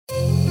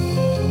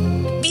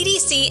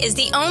BDC is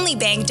the only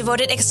bank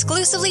devoted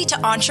exclusively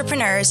to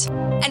entrepreneurs,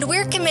 and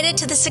we're committed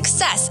to the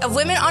success of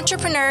women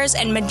entrepreneurs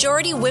and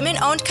majority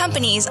women-owned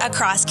companies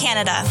across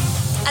Canada.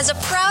 As a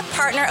proud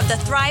partner of the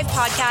Thrive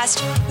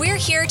podcast, we're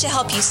here to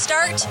help you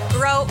start,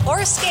 grow,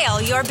 or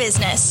scale your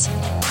business.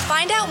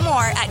 Find out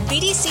more at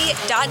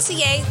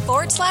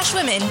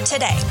bdc.ca/women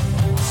today.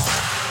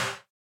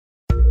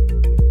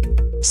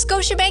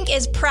 Scotiabank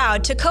is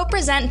proud to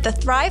co-present the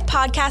Thrive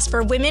podcast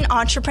for women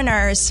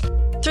entrepreneurs.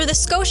 Through the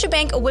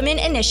Scotiabank Women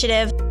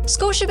Initiative,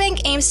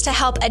 Scotiabank aims to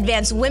help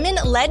advance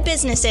women-led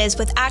businesses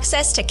with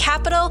access to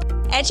capital,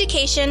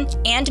 education,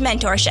 and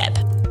mentorship.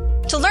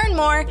 To learn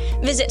more,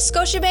 visit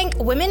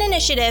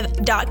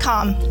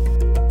scotiabankwomeninitiative.com.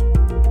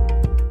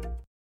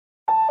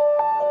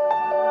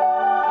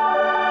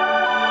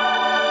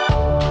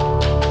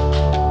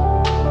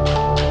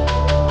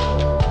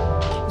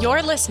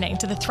 You're listening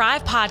to the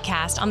Thrive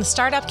Podcast on the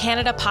Startup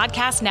Canada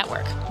Podcast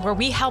Network, where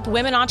we help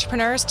women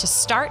entrepreneurs to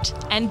start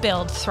and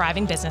build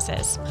thriving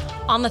businesses.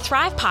 On the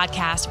Thrive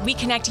Podcast, we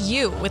connect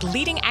you with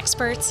leading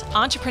experts,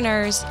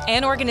 entrepreneurs,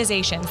 and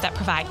organizations that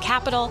provide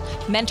capital,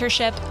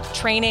 mentorship,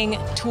 training,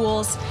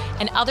 tools,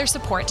 and other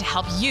support to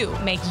help you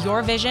make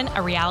your vision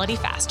a reality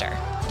faster.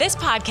 This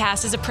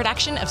podcast is a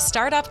production of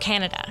Startup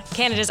Canada,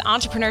 Canada's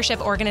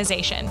entrepreneurship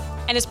organization,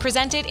 and is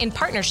presented in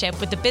partnership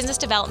with the Business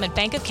Development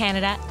Bank of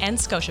Canada and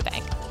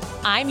Scotiabank.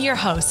 I'm your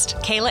host,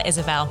 Kayla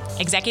Isabel,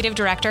 Executive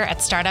Director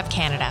at Startup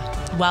Canada.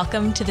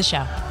 Welcome to the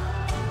show.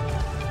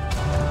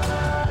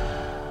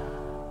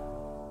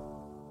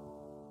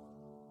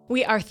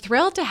 We are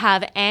thrilled to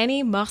have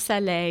Annie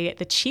Morcellet,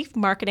 the Chief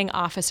Marketing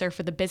Officer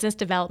for the Business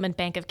Development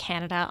Bank of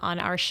Canada, on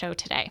our show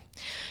today.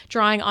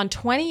 Drawing on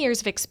 20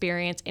 years of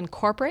experience in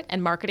corporate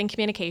and marketing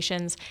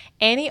communications,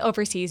 Annie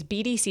oversees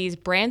BDC's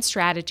brand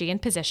strategy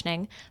and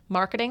positioning,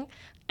 marketing,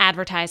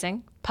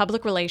 advertising,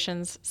 public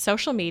relations,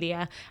 social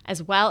media,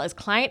 as well as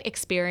client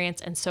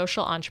experience and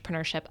social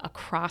entrepreneurship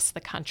across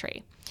the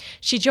country.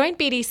 She joined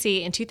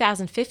BDC in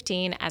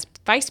 2015 as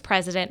Vice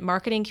President,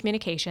 Marketing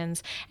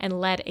Communications,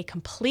 and led a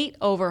complete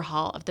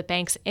overhaul of the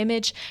bank's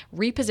image,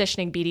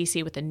 repositioning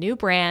BDC with a new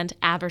brand,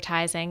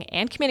 advertising,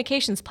 and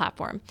communications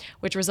platform,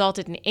 which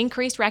resulted in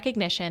increased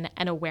recognition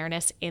and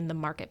awareness in the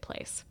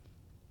marketplace.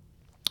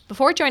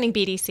 Before joining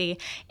BDC,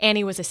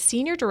 Annie was a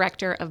Senior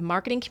Director of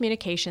Marketing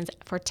Communications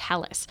for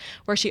TELUS,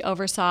 where she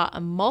oversaw a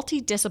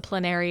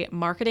multidisciplinary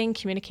marketing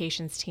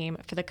communications team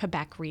for the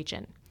Quebec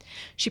region.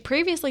 She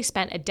previously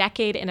spent a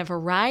decade in a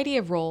variety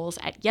of roles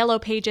at Yellow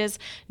Pages,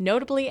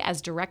 notably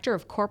as Director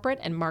of Corporate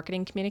and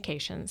Marketing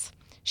Communications.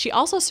 She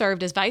also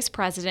served as Vice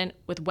President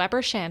with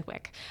Weber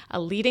Shandwick, a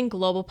leading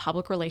global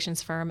public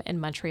relations firm in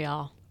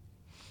Montreal.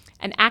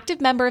 An active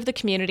member of the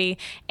community,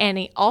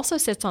 Annie also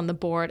sits on the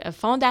board of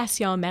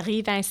Fondation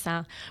Marie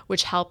Vincent,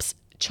 which helps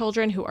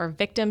children who are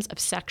victims of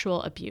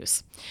sexual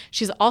abuse.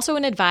 She's also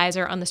an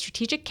advisor on the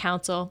Strategic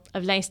Council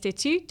of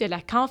l'Institut de la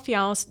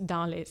Confiance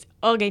dans les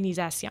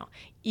Organisations,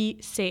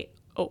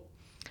 ICO.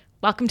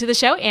 Welcome to the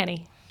show,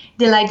 Annie.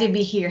 Delighted to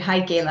be here.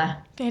 Hi, Kayla.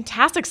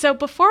 Fantastic. So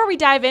before we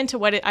dive into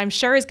what I'm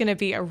sure is going to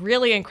be a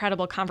really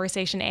incredible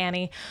conversation,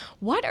 Annie,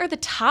 what are the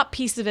top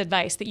pieces of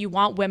advice that you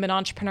want women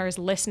entrepreneurs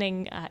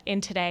listening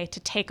in today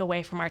to take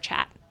away from our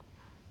chat?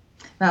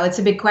 Well, it's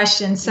a big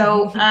question.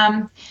 So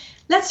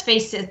let's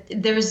face it,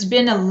 there's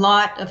been a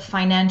lot of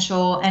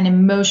financial and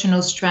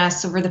emotional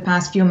stress over the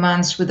past few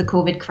months with the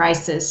COVID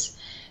crisis.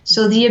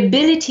 So the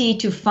ability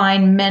to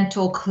find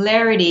mental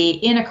clarity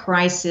in a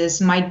crisis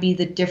might be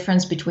the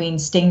difference between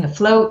staying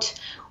afloat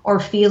or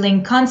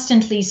feeling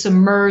constantly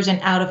submerged and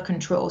out of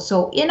control.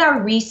 So in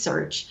our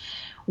research,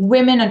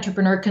 women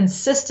entrepreneurs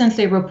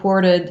consistently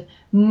reported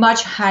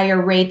much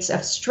higher rates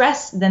of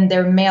stress than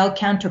their male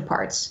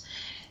counterparts.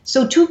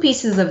 So two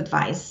pieces of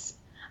advice.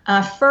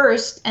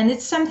 First, and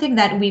it's something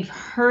that we've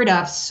heard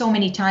of so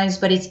many times,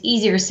 but it's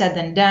easier said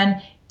than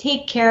done,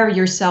 take care of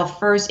yourself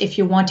first if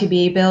you want to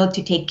be able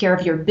to take care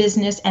of your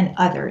business and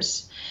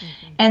others.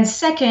 Mm-hmm. And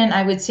second,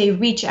 I would say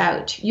reach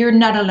out. You're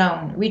not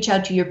alone. Reach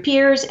out to your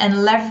peers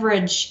and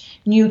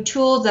leverage new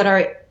tools that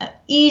are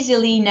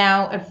easily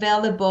now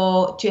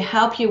available to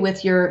help you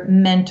with your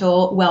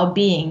mental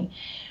well-being.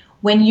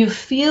 When you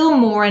feel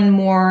more and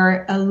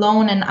more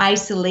alone and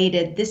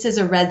isolated, this is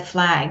a red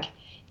flag.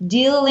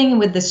 Dealing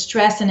with the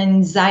stress and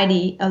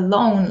anxiety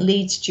alone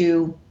leads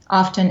to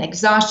often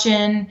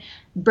exhaustion,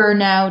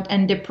 burnout,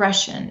 and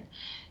depression.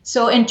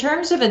 So in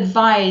terms of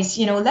advice,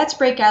 let's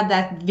break out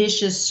that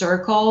vicious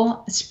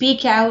circle.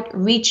 Speak out,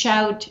 reach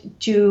out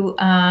to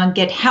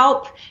get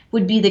help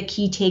would be the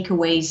key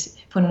takeaways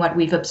from what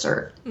we've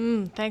observed.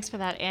 Thanks for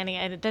that, Annie.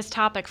 And this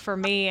topic for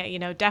me,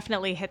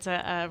 definitely hits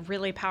a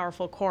really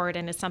powerful chord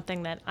and is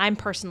something that I'm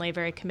personally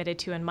very committed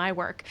to in my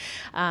work.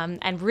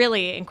 And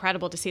really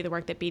incredible to see the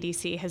work that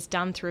BDC has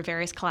done through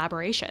various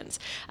collaborations,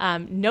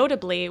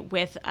 notably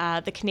with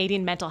the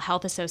Canadian Mental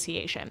Health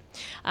Association.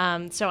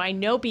 So I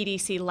know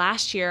BDC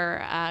last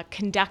year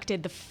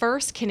conducted the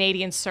first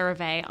Canadian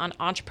survey on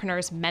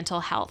entrepreneurs' mental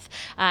health.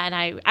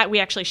 And we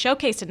actually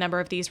showcased a number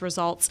of these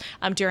results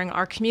during during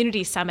our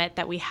community summit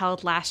that we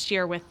held last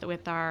year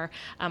with our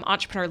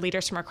entrepreneur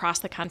leaders from across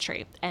the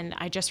country. And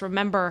I just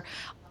remember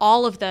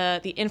all of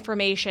the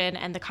information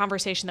and the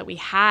conversation that we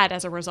had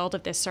as a result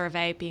of this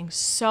survey being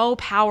so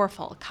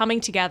powerful,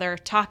 coming together,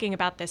 talking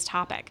about this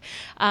topic.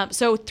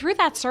 So through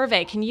that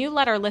survey, can you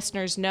let our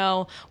listeners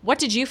know, what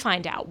did you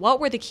find out? What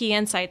were the key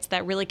insights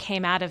that really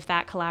came out of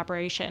that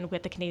collaboration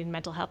with the Canadian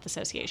Mental Health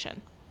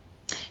Association?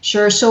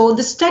 Sure. So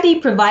the study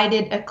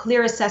provided a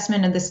clear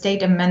assessment of the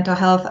state of mental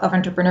health of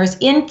entrepreneurs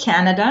in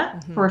Canada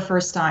for a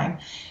first time.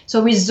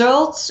 So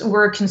results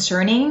were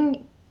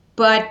concerning,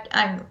 but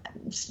I'm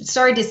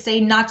sorry to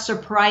say, not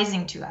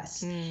surprising to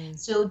us.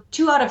 So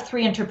 2 out of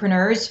 3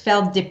 entrepreneurs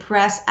felt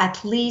depressed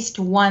at least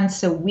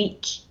once a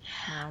week.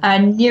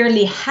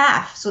 Nearly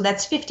half, so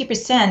that's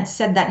 50%,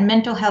 said that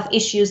mental health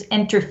issues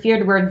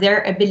interfered with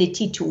their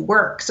ability to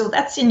work. So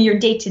that's in your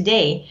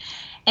day-to-day.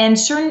 And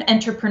certain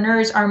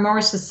entrepreneurs are more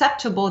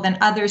susceptible than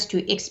others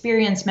to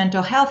experience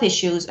mental health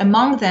issues.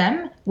 Among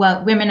them,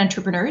 well, women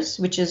entrepreneurs,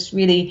 which is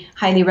really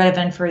highly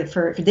relevant for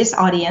this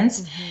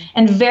audience,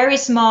 and very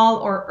small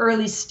or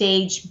early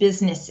stage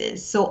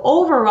businesses. So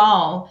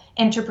overall,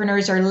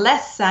 entrepreneurs are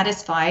less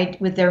satisfied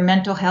with their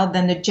mental health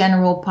than the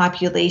general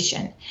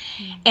population.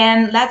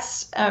 And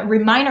let's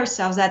remind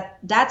ourselves that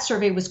that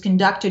survey was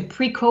conducted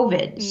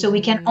pre-COVID. So we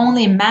can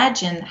only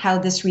imagine how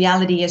this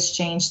reality has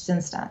changed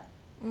since then.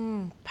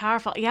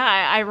 Powerful. Yeah,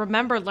 I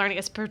remember learning,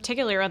 it's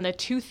particularly around the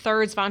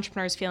 2/3 of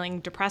entrepreneurs feeling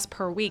depressed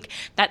per week.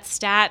 That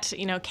stat,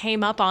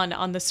 came up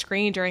on the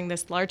screen during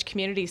this large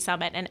community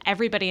summit, and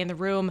everybody in the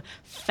room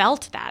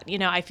felt that.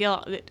 I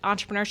feel that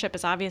entrepreneurship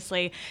is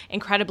obviously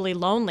incredibly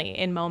lonely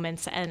in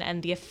moments,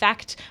 and the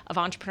effect of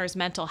entrepreneurs'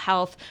 mental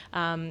health,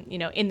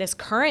 in this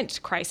current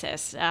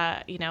crisis,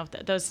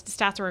 those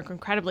stats were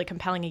incredibly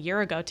compelling a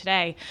year ago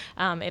today.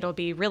 It'll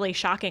be really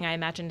shocking, I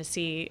imagine, to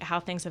see how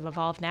things have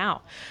evolved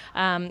now.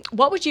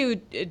 What would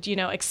you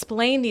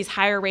explain these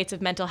higher rates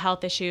of mental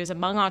health issues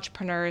among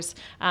entrepreneurs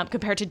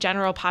compared to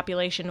general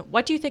population?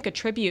 What do you think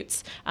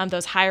attributes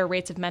those higher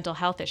rates of mental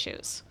health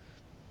issues?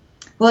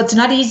 Well, it's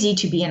not easy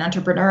to be an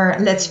entrepreneur.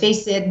 Let's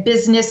face it,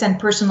 business and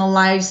personal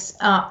lives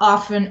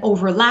often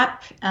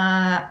overlap.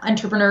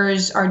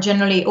 Entrepreneurs are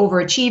generally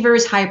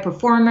overachievers, high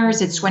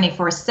performers. It's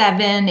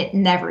 24/7. It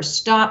never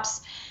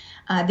stops.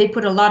 They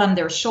put a lot on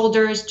their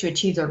shoulders to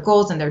achieve their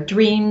goals and their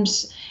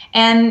dreams.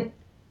 And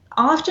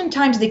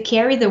oftentimes they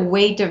carry the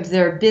weight of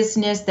their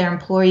business, their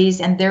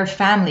employees, and their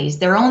families,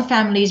 their own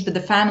families, but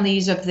the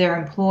families of their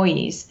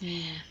employees.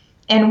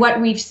 And what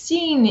we've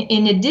seen,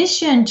 in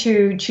addition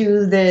to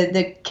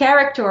the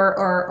character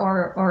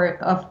or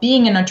of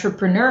being an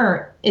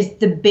entrepreneur, is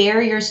the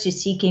barriers to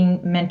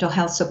seeking mental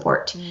health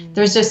support.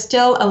 There's just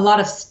still a lot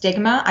of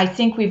stigma. I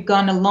think we've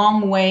gone a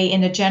long way in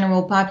the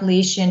general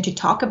population to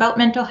talk about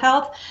mental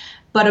health,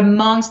 but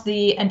amongst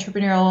the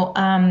entrepreneurial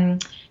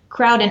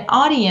crowd and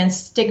audience,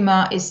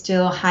 stigma is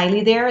still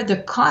highly there. The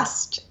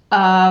cost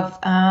of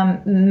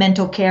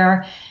mental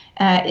care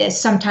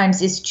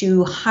sometimes is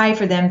too high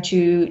for them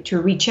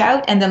to reach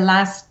out, and the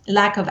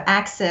lack of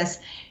access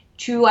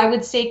to, I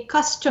would say,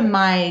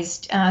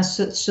 customized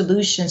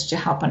solutions to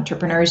help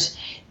entrepreneurs.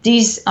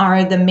 These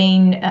are the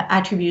main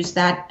attributes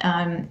that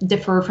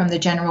differ from the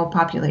general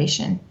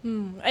population.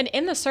 And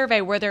in the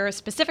survey, were there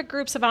specific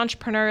groups of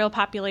entrepreneurial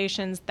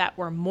populations that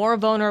were more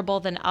vulnerable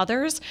than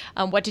others?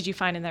 What did you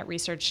find in that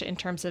research in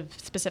terms of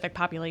specific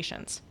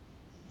populations?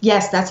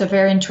 Yes, that's a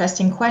very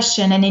interesting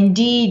question. And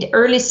indeed,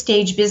 early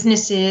stage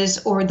businesses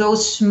or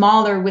those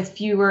smaller with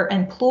fewer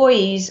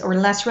employees or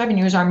less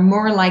revenues are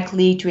more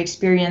likely to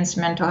experience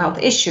mental health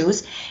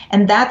issues.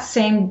 And those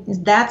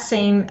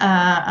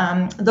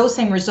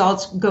same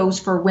results goes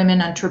for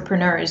women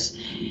entrepreneurs.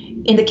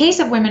 In the case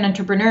of women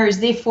entrepreneurs,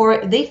 they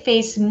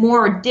face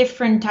more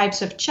different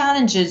types of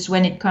challenges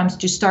when it comes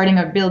to starting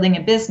or building a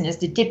business.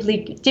 They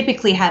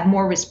typically have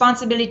more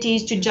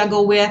responsibilities to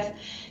juggle with.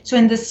 So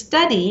in the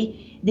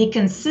study, they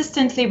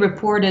consistently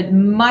reported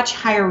much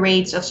higher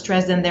rates of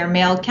stress than their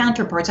male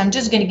counterparts. I'm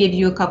just going to give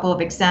you a couple of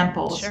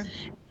examples. Sure.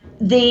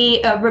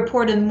 They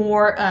reported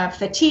more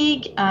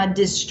fatigue,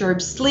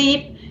 disturbed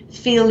sleep,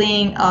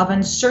 feeling of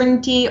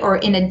uncertainty or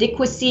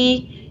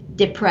inadequacy,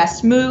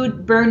 depressed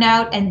mood,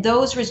 burnout, and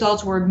those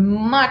results were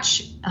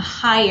much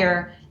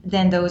higher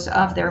than those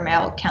of their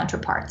male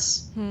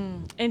counterparts.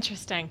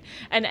 Interesting.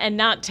 And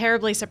not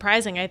terribly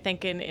surprising, I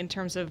think, in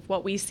terms of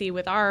what we see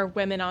with our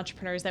women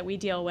entrepreneurs that we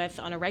deal with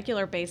on a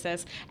regular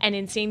basis, and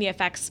in seeing the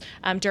effects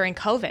during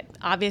COVID.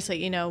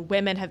 Obviously,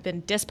 women have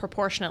been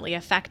disproportionately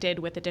affected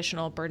with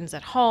additional burdens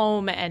at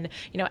home and,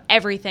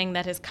 everything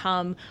that has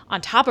come on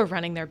top of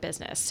running their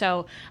business.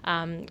 So,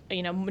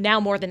 now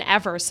more than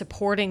ever,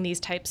 supporting these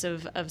types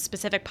of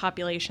specific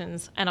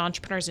populations and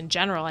entrepreneurs in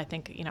general, I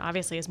think,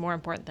 obviously is more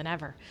important than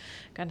ever.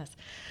 Goodness.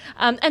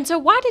 And so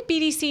why did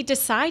BDC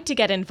decide to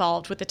get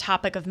involved with the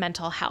topic of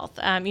mental health?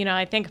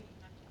 I think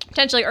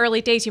potentially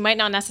early days, you might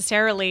not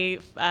necessarily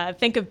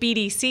think of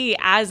BDC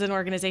as an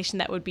organization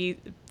that would be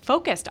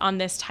focused on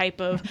this type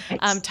of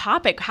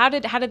topic. How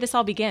did this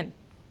all begin?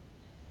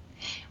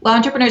 Well,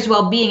 entrepreneurs'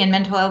 well-being and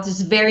mental health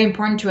is very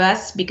important to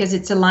us because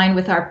it's aligned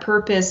with our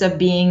purpose of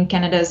being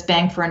Canada's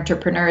bank for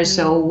entrepreneurs.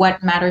 So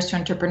what matters to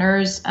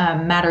entrepreneurs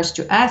matters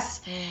to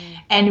us.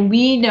 And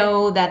we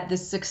know that the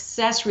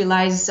success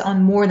relies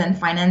on more than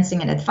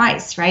financing and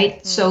advice,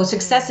 right? So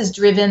success is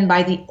driven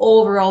by the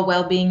overall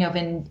well-being of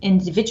an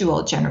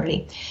individual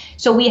generally.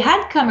 So we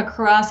had come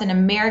across an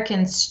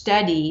American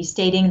study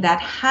stating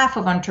that half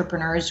of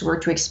entrepreneurs were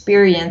to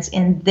experience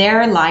in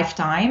their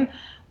lifetime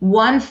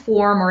one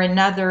form or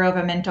another of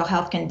a mental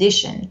health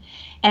condition.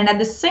 And at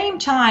the same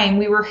time,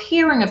 we were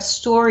hearing of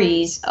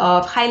stories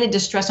of highly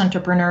distressed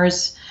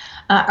entrepreneurs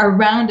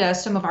around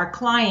us, some of our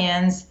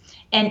clients,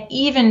 and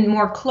even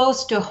more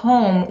close to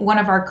home, one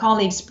of our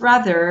colleagues'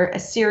 brother, a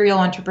serial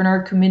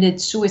entrepreneur, committed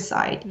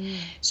suicide.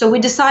 So we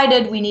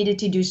decided we needed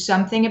to do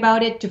something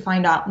about it to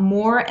find out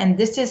more. And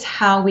this is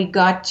how we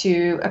got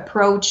to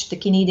approach the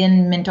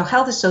Canadian Mental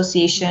Health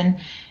Association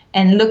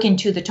and look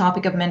into the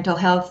topic of mental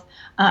health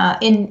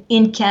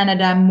in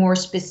Canada more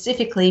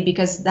specifically,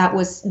 because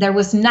there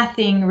was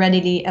nothing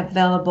readily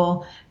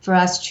available for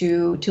us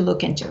to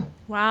look into.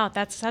 Wow,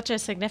 that's such a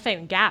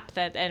significant gap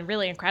and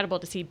really incredible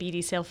to see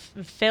BDC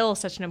fill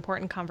such an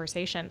important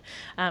conversation.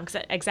 Because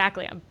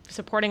exactly,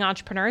 supporting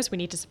entrepreneurs, we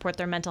need to support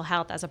their mental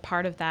health as a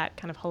part of that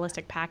kind of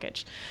holistic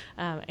package.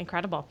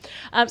 Incredible.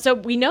 So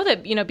we know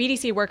that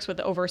BDC works with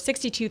over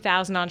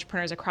 62,000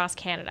 entrepreneurs across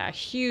Canada, a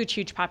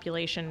huge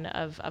population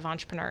of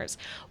entrepreneurs.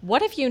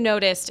 What have you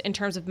noticed in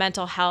terms of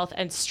mental health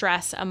and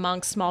stress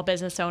amongst small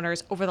business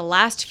owners over the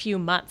last few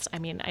months? I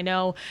mean, I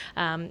know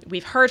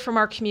we've heard from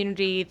our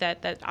community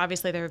that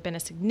obviously there have been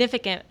a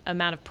significant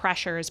amount of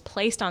pressures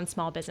placed on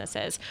small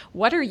businesses.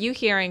 What are you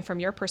hearing from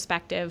your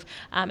perspective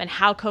and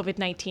how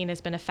COVID-19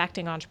 has been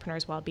affecting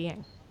entrepreneurs'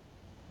 well-being?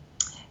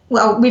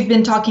 Well, we've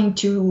been talking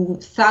to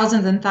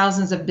thousands and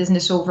thousands of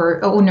business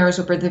owners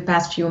over the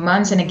past few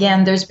months. And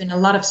again, there's been a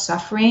lot of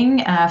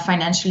suffering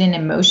financially and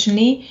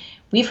emotionally.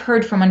 We've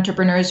heard from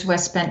entrepreneurs who have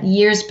spent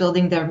years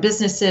building their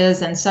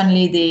businesses and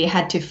suddenly they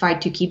had to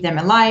fight to keep them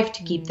alive,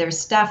 to keep their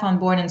staff on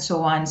board and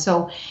so on.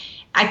 So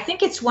I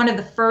think it's one of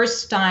the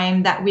first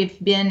time that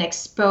we've been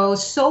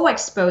so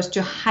exposed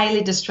to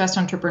highly distressed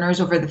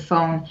entrepreneurs over the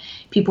phone.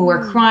 People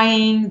were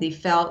crying,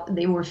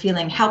 they were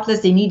feeling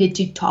helpless, they needed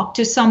to talk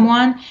to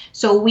someone.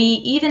 So we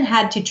even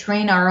had to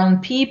train our own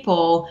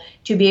people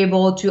to be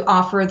able to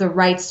offer the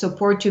right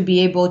support, to be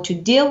able to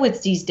deal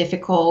with these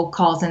difficult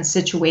calls and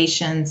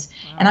situations.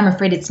 And I'm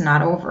afraid it's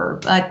not over.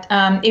 But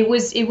it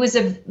was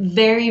a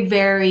very,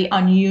 very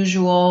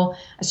unusual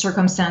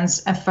circumstance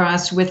for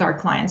us with our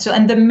clients. So,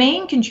 and the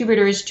main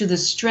contributors to the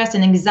stress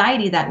and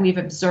anxiety that we've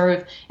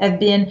observed have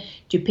been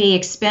to pay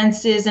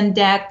expenses and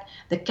debt,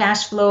 the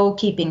cash flow,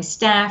 keeping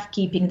staff,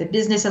 keeping the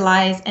business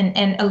alive,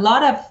 and a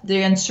lot of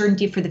the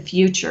uncertainty for the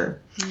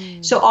future.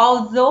 So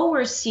although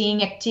we're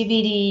seeing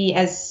activity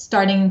as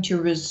starting to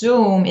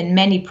resume in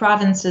many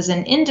provinces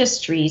and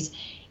industries,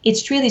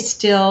 it's really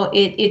still,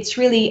 it's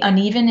really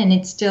uneven and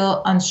it's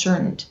still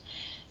uncertain.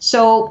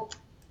 So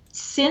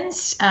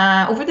since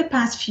over the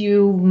past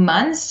few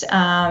months,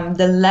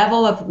 the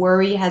level of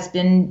worry has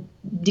been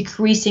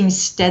decreasing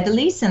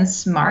steadily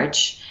since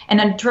March. And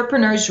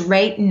entrepreneurs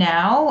right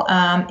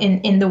now,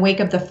 in the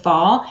wake of the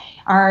fall,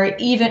 are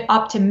even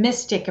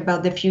optimistic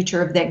about the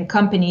future of their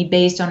company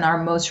based on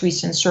our most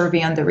recent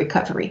survey on the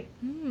recovery.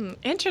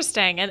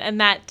 Interesting.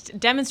 And that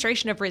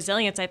demonstration of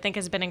resilience, I think,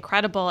 has been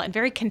incredible and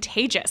very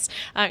contagious.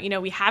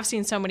 We have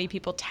seen so many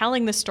people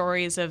telling the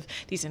stories of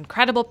these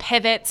incredible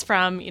pivots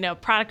from,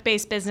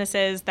 product-based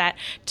businesses that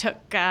took,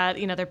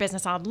 their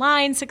business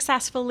online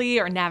successfully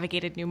or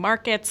navigated new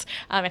markets.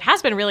 It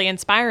has been really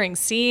inspiring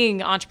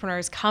seeing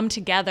entrepreneurs come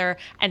together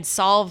and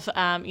solve,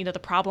 the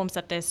problems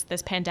that this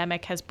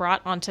pandemic has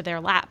brought onto their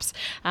laps.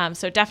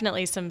 So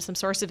definitely some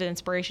source of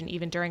inspiration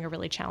even during a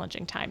really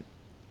challenging time.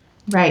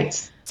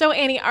 Right. So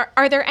Annie,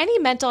 are there any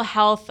mental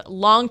health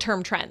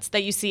long-term trends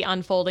that you see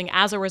unfolding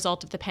as a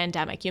result of the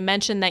pandemic? You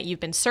mentioned that you've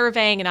been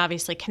surveying and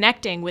obviously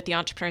connecting with the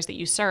entrepreneurs that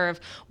you serve.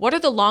 What are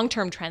the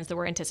long-term trends that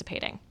we're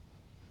anticipating?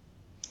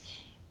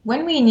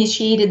 When we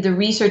initiated the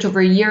research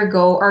over a year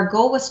ago, our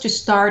goal was to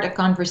start a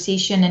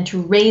conversation and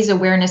to raise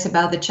awareness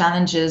about the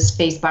challenges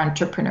faced by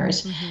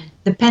entrepreneurs.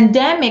 The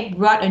pandemic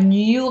brought a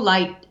new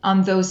light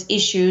on those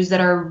issues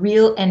that are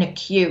real and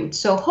acute.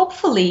 So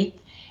hopefully,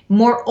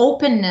 more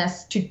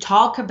openness to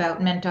talk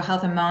about mental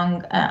health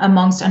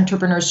amongst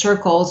entrepreneur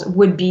circles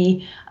would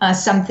be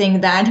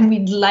something that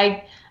we'd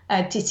like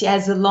to see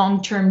as a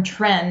long-term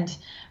trend.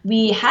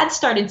 We had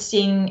started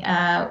seeing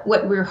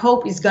what we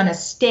hope is going to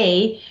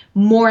stay,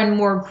 more and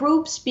more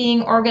groups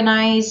being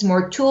organized,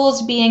 more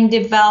tools being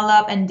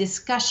developed, and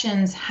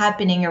discussions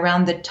happening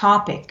around the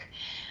topic.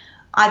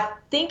 I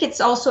think it's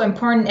also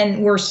important,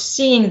 and we're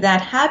seeing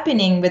that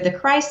happening with the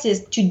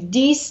crisis, to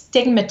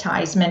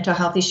destigmatize mental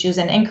health issues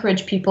and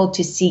encourage people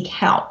to seek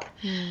help.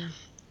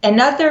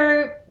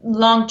 Another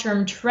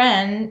long-term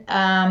trend,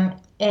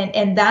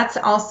 and that's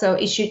also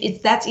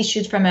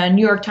issued from a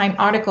New York Times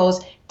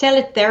articles,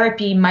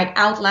 teletherapy might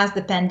outlast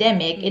the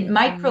pandemic. It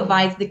might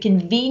provide the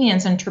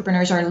convenience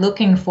entrepreneurs are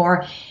looking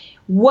for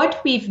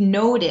what we've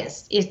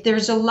noticed is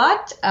there's a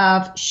lot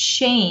of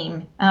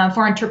shame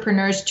for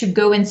entrepreneurs to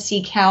go and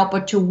seek help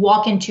or to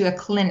walk into a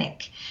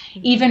clinic.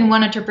 Even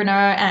one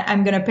entrepreneur,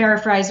 I'm going to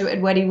paraphrase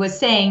what he was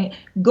saying,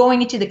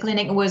 going into the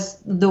clinic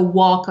was the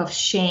walk of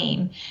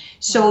shame.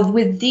 So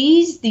with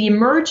the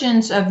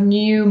emergence of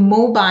new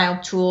mobile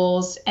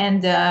tools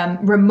and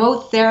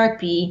remote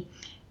therapy,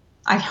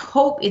 I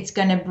hope it's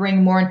going to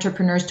bring more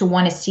entrepreneurs to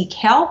want to seek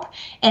help,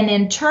 and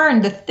in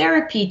turn, the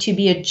therapy to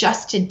be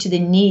adjusted to the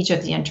needs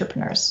of the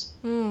entrepreneurs.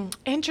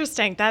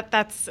 Interesting.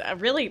 That's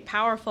really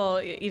powerful,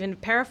 even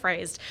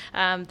paraphrased,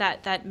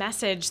 that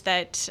message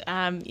that,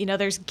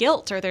 there's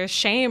guilt or there's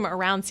shame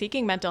around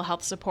seeking mental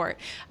health support.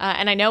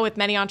 And I know with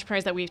many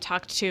entrepreneurs that we've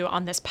talked to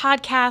on this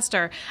podcast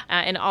or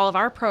in all of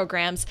our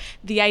programs,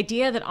 the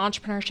idea that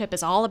entrepreneurship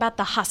is all about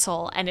the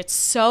hustle and it's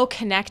so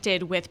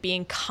connected with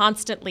being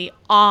constantly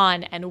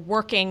on and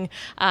working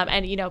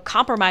and,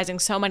 compromising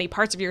so many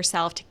parts of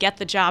yourself to get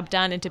the job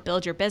done and to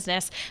build your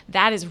business,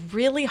 that is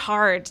really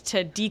hard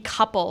to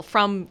decouple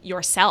from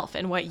yourself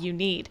and what you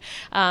need.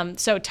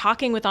 So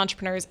talking with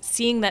entrepreneurs,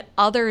 seeing that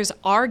others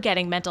are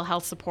getting mental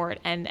health support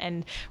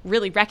and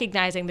really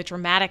recognizing the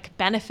dramatic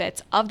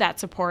benefits of that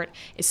support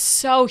is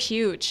so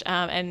huge,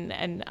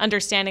 and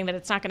understanding that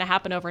it's not going to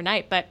happen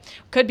overnight, but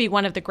could be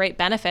one of the great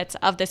benefits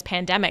of this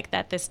pandemic,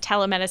 that this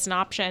telemedicine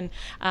option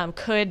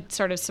could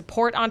sort of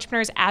support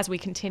entrepreneurs as we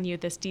continue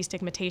this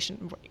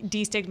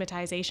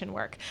destigmatization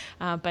work.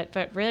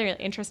 But really, really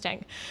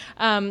interesting.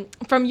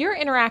 From your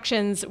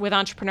interactions with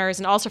entrepreneurs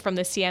and also from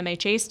the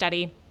CMHA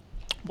study,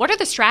 what are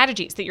the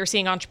strategies that you're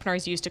seeing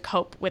entrepreneurs use to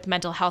cope with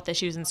mental health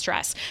issues and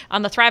stress?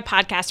 On the Thrive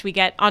podcast, we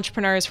get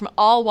entrepreneurs from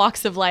all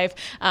walks of life,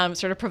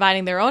 sort of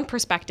providing their own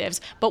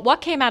perspectives. But what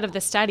came out of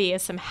the study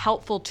is some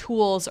helpful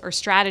tools or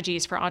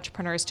strategies for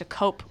entrepreneurs to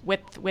cope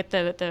with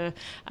the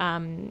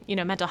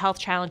mental health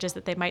challenges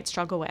that they might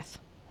struggle with.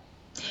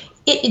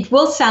 It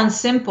will sound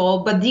simple,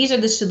 but these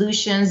are the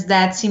solutions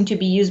that seem to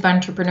be used by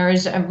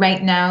entrepreneurs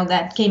right now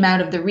that came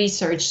out of the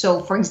research.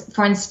 So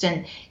for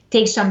instance,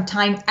 take some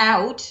time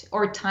out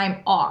or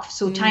time off.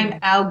 So time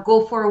out,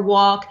 go for a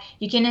walk.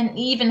 You can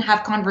even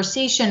have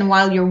conversation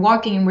while you're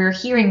walking, and we're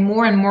hearing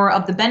more and more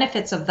of the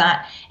benefits of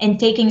that, and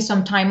taking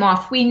some time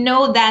off. We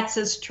know that's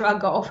a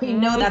struggle. We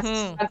know that's a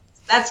struggle.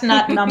 That's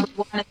not number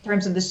one in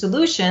terms of the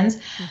solutions.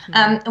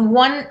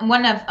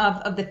 One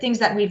of the things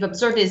that we've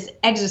observed is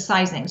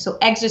exercising. So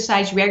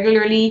exercise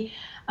regularly,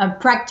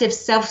 practice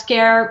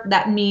self-care.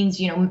 That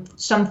means,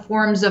 some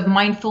forms of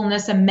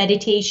mindfulness and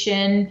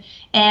meditation.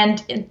 And,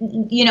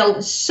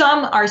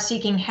 some are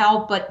seeking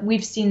help, but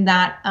we've seen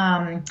that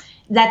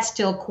that's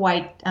still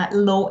quite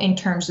low in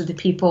terms of the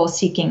people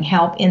seeking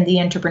help in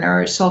the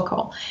entrepreneur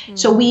circle.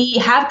 So we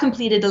have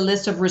completed a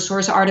list of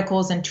resource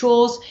articles and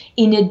tools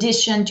in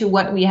addition to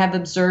what we have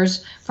observed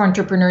for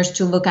entrepreneurs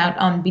to look out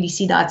on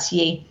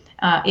bdc.ca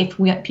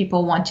if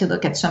people want to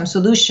look at some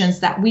solutions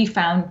that we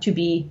found to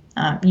be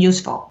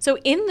useful. So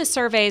in the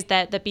surveys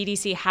that the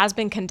BDC has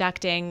been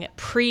conducting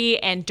pre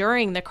and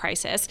during the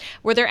crisis,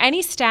 were there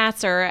any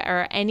stats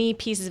or any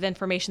pieces of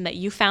information that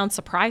you found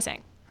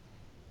surprising?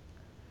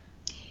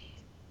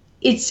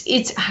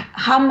 It's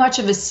how much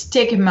of a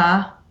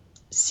stigma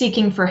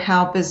seeking for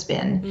help has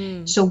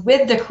been. So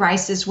with the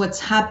crisis, what's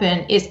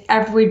happened is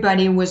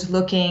everybody was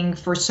looking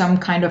for some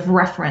kind of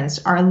reference.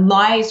 Our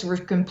lives were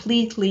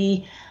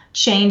completely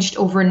changed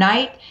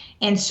overnight.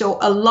 And so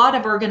a lot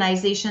of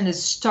organizations have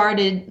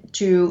started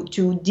to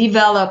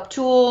develop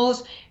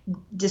tools.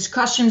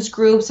 Discussions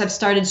groups have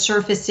started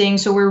surfacing.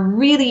 So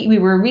we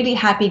were really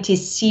happy to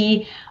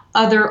see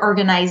other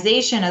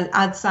organizations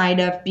outside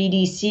of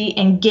BDC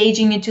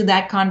engaging into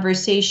that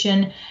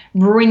conversation,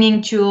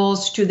 bringing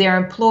tools to their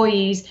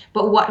employees.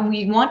 But what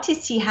we want to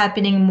see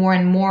happening more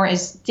and more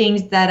is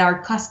things that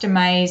are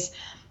customized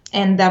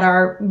and that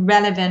are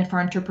relevant for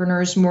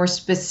entrepreneurs more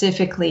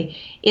specifically.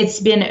 It's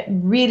been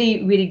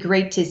really, really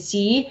great to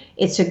see.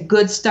 It's a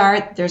good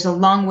start. There's a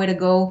long way to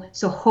go.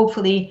 So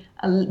hopefully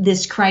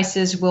this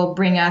crisis will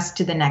bring us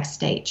to the next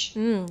stage.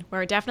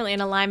 We're definitely in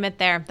alignment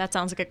there. That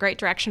sounds like a great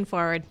direction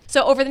forward.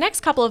 So over the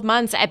next couple of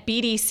months at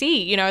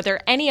BDC, are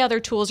there any other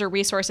tools or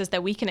resources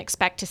that we can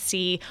expect to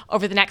see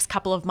over the next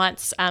couple of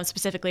months,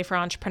 specifically for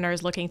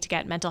entrepreneurs looking to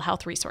get mental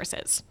health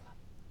resources?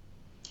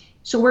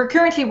 So we're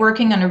currently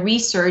working on a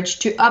research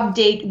to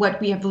update what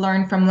we have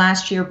learned from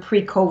last year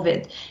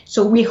pre-COVID.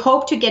 So we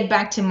hope to get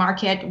back to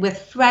market with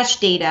fresh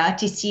data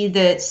to see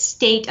the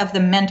state of the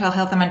mental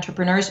health of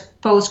entrepreneurs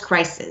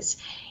post-crisis.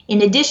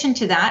 In addition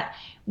to that,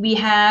 we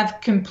have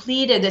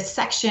completed a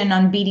section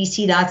on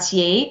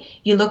bdc.ca.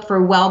 You look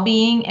for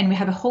well-being, and we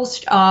have a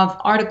host of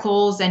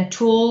articles and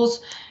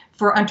tools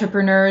for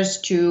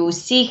entrepreneurs to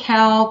seek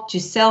help, to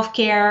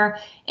self-care,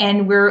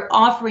 and we're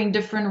offering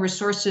different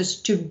resources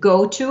to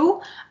go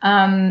to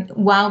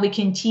while we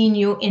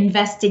continue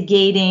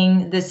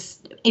investigating this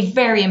a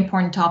very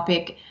important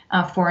topic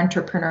for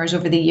entrepreneurs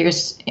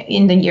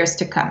in the years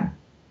to come.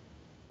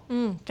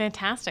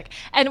 Fantastic.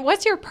 And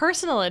what's your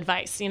personal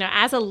advice,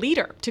 as a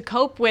leader to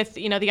cope with,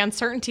 the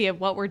uncertainty of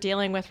what we're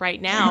dealing with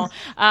right now?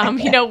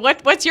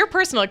 What's your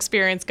personal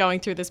experience going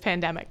through this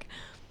pandemic?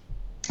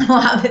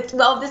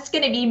 Well, this is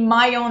going to be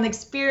my own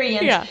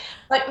experience,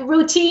 but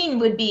routine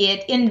would be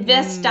it.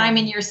 Invest time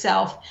in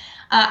yourself.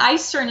 I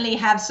certainly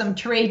have some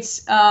traits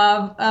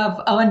of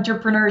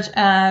entrepreneurs,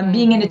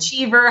 being an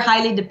achiever,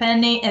 highly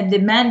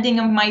demanding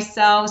of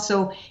myself.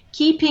 So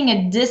keeping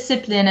a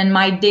discipline in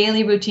my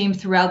daily routine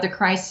throughout the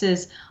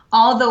crisis,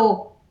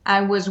 although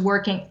I was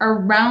working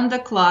around the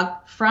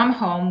clock from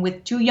home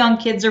with 2 young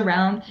kids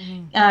around,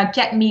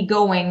 kept me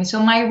going.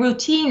 So my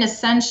routine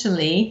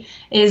essentially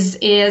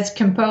is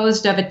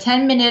composed of a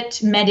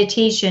 10-minute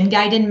meditation,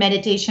 guided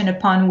meditation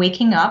upon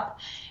waking up,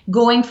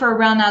 going for a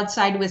run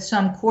outside with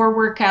some core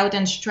workout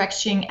and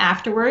stretching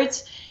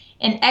afterwards.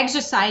 And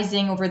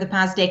exercising over the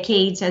past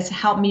decades has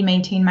helped me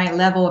maintain my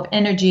level of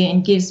energy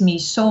and gives me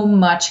so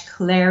much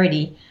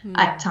clarity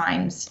at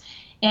times.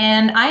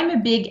 And I'm a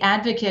big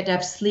advocate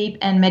of sleep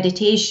and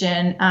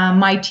meditation.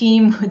 My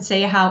team would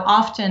say how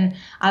often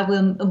I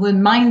will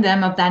remind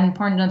them of that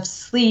importance of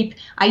sleep.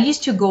 I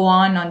used to go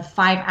on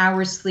 5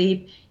 hours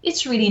sleep.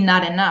 It's really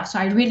not enough. So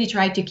I really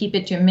try to keep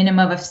it to a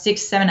minimum of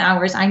 6-7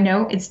 hours. I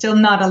know it's still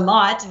not a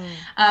lot,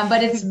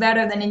 but it's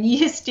better than it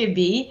used to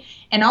be.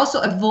 And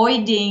also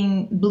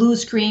avoiding blue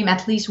screen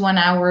at least 1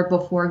 hour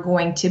before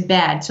going to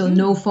bed. So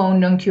no phone,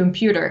 no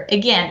computer.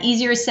 Again,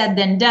 easier said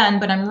than done,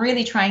 but I'm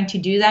really trying to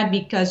do that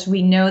because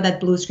we know that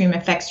blue screen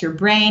affects your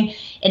brain.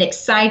 It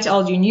excites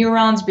all your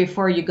neurons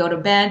before you go to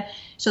bed.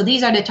 So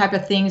these are the type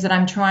of things that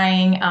I'm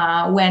trying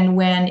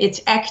when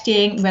it's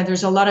acting, when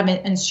there's a lot of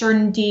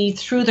uncertainty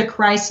through the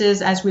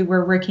crisis as we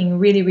were working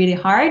really, really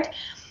hard.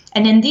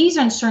 And in these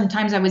uncertain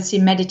times, I would say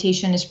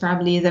meditation is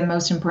probably the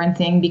most important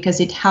thing because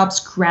it helps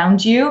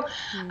ground you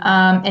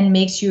and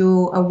makes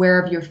you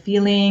aware of your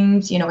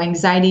feelings,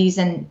 anxieties,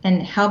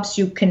 and helps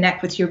you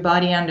connect with your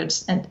body and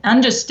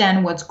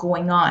understand what's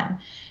going on.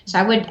 So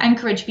I would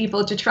encourage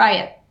people to try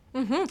it.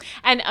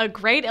 And a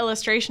great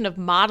illustration of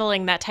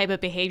modeling that type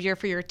of behavior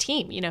for your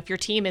team. If your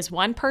team is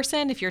one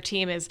person, if your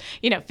team is,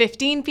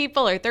 15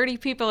 people or 30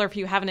 people, or if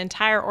you have an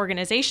entire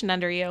organization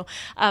under you,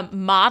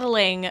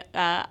 modeling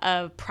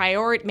a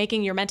priority,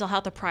 making your mental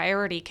health a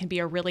priority can be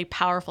a really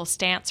powerful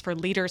stance for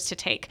leaders to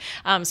take.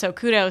 So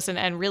kudos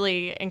and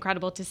really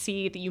incredible to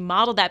see that you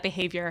model that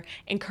behavior,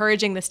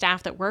 encouraging the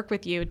staff that work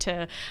with you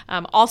to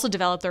also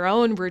develop their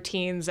own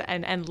routines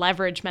and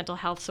leverage mental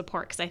health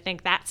support, because I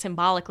think that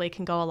symbolically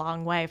can go a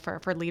long way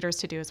for leaders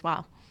to do as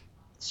well.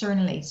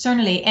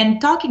 Certainly.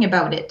 And talking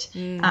about it,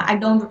 I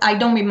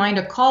don't remind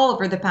a call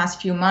over the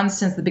past few months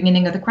since the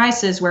beginning of the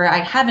crisis where I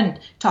haven't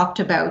talked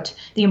about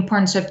the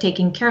importance of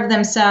taking care of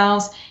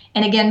themselves.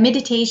 And again,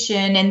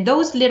 meditation and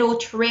those little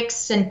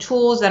tricks and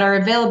tools that are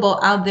available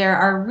out there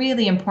are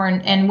really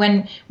important. And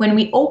when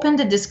we open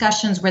the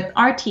discussions with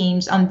our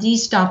teams on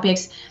these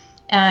topics,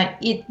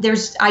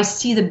 I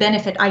see the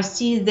benefit. I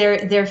see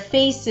their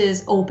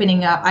faces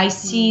opening up. I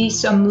see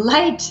some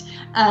light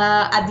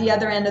at the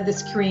other end of the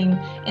screen.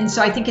 And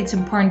so I think it's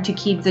important to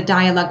keep the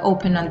dialogue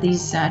open on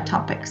these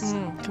topics.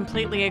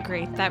 Completely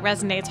agree. That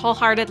resonates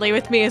wholeheartedly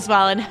with me as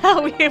well, and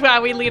how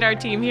we lead our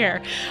team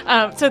here.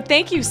 So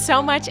thank you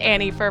so much,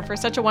 Annie, for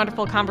such a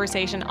wonderful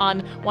conversation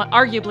on what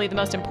arguably the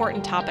most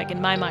important topic in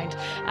my mind.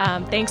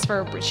 Thanks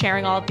for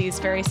sharing all of these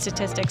various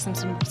statistics and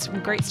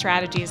some great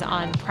strategies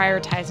on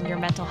prioritizing your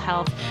mental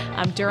health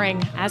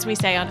during, as we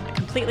say,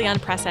 completely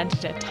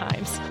unprecedented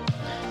times.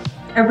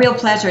 A real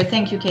pleasure.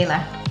 Thank you,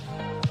 Kayla.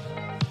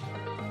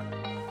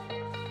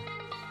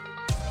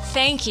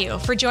 Thank you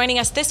for joining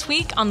us this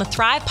week on the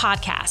Thrive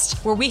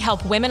Podcast, where we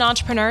help women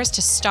entrepreneurs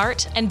to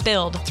start and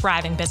build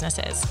thriving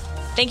businesses.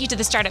 Thank you to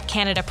the Startup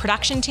Canada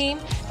production team,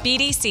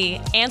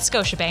 BDC, and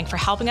Scotiabank for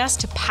helping us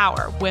to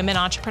power women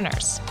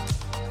entrepreneurs.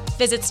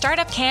 Visit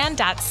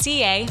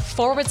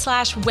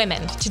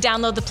startupcan.ca/women to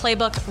download the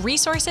playbook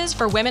Resources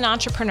for Women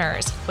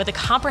Entrepreneurs with a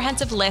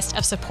comprehensive list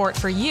of support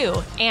for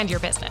you and your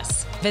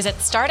business. Visit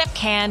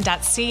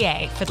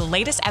startupcan.ca for the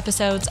latest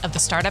episodes of the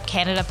Startup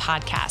Canada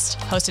podcast,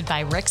 hosted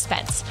by Rick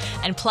Spence,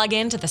 and plug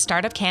into the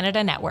Startup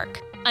Canada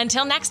network.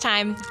 Until next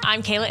time,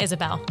 I'm Kayla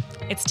Isabel.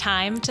 It's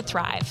time to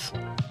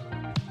thrive.